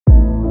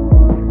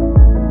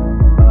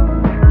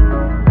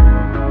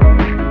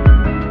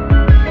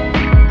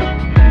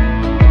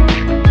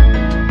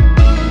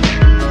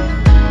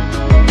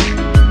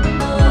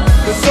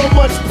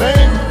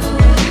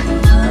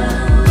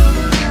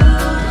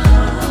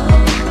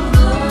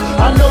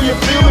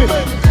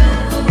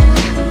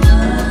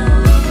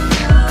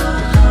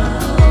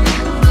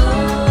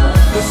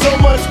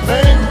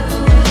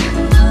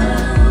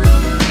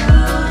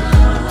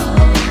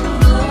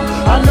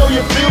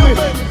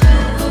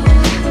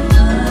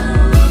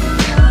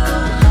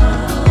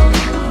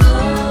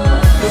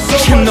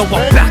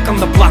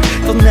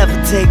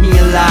take me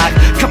alive.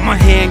 Got my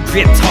hand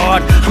gripped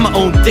hard, I'm my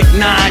own thick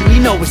nine,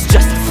 you know it's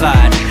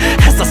justified.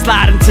 As I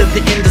slide into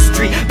the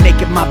industry, make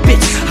it my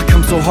bitch, I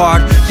come so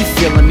hard, you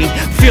feeling me?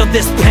 Feel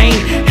this pain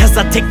as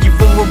I take you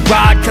for a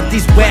ride. Cut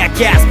these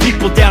whack-ass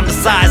people down to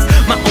size,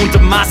 my own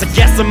demise. I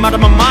guess I'm out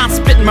of my mind,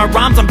 spitting my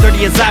rhymes, I'm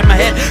dirty inside my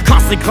head,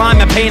 constantly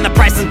climbing, paying the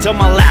price until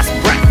my last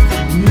breath.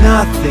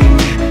 Nothing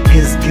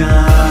is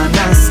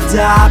gonna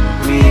stop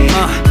me.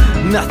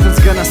 Nothing's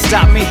gonna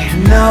stop me.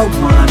 No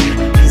one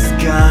is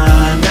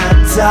gonna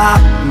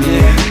top me.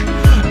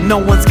 No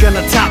one's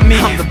gonna top me.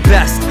 I'm the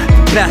best,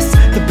 the best,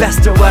 the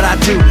best at what I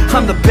do.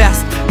 I'm the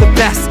best, the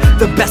best,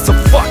 the best, so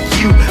fuck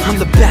you. I'm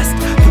the best,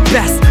 the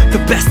best, the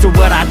best at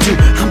what I do.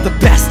 I'm the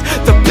best,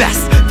 the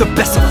best, the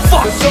best, so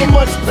fuck you. There's so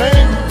much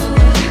pain,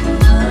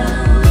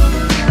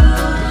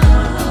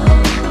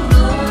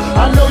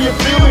 I know you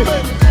feel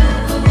it.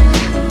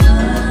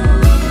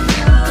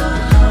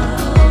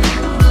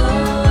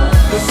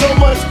 There's so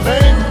much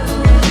pain,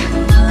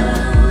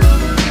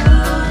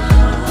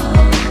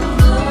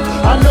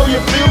 I know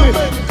you feel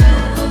it.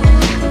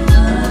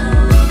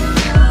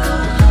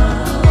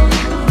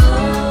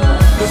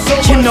 There's so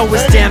You much know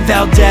it's pain. Dan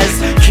Valdes,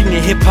 king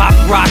of hip-hop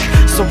rock.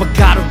 So I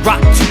gotta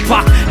rock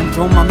Tupac and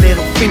throw my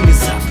middle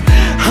fingers up.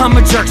 I'm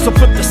a jerk, so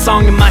put the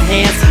song in my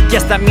hands.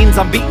 Guess that means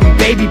I'm beating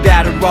baby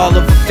batter all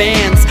over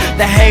fans.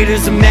 The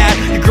haters are mad,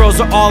 the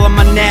girls are all on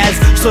my nads,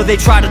 so they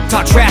try to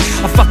talk trash,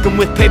 I fuck them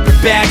with paper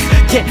bags.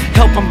 Can't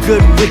help, I'm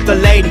good with the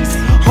ladies.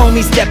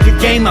 Homie, step your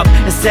game up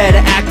instead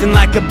of acting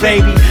like a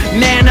baby.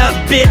 Man up,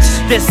 bitch,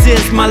 this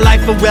is my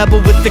life, a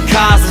rebel with the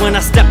cause. When I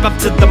step up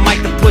to the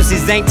mic, the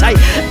pussies ain't tight.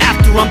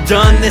 After I'm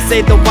done, they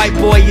say the white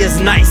boy is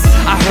nice.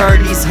 I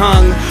heard he's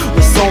hung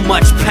with so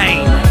much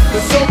pain.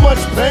 There's so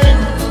much pain,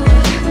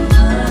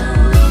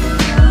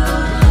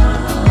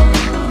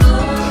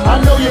 I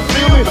know you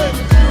feel it.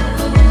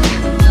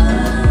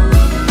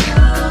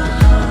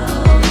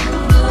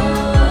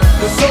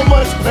 There's so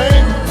much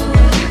pain,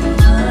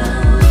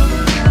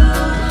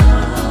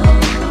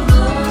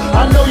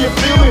 I know you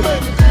feel it.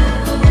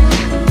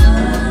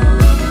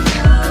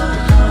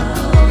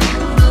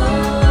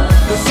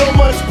 There's so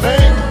much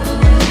pain,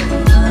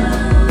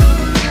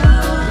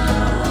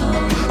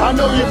 I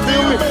know you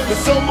feel it. There's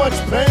so much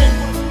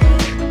pain.